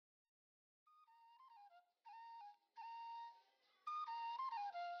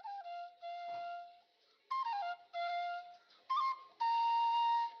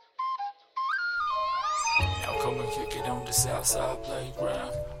come and kick it on the Southside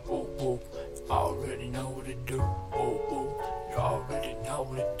playground. Whoop whoop, already know what to do. Whoop whoop, you already know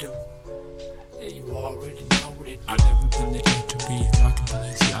what to do. Yeah, you already know what to do. I never been the kid to be rockin'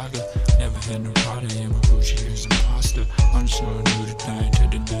 Balenciaga. Never had no Prada, yeah, my Gucci is imposter. I'm just gonna do the thing till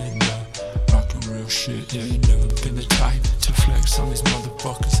the day die. Rockin' real shit, yeah, you never been the type to flex on these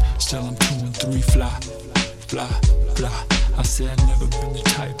motherfuckers. Still I'm 2 and 3 fly, fly, fly. I said I never been the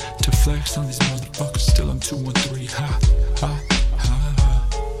type to flex on these motherfuckers. Still I'm 2 and 3 high, high,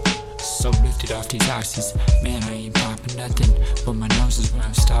 high. So lifted off these oxys, man, I ain't popping nothing, but my nose is where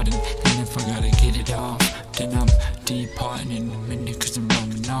I'm starting. And if I gotta get it off, then I'm departing in a minute, cause I'm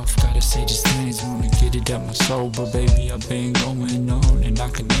rolling off. Gotta say these things, wanna get it out my soul, but baby, I've been going on and I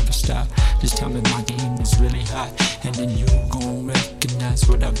can never stop. Just tell me my game is really hot, and then you gon' recognize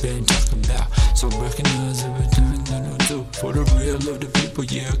what I've been talking about. So recognize everything that I do for the real of the people,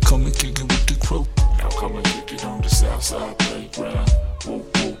 yeah, come and kick it with the crew. Now come and kick it on the Southside playground.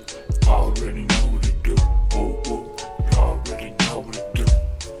 Whoop whoop, already know what to do. Whoop whoop, you already know what to do.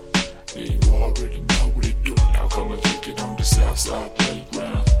 Yeah, you already know what to do. Now come and kick it on the Southside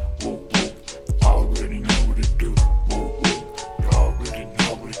playground. Whoop whoop, already know what to do. Whoop whoop, you already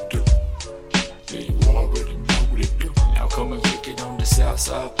know what to do. Yeah, you already know what to do. Now come and kick it on the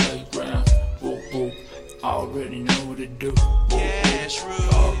Southside playground. Whoop whoop, already know what to do.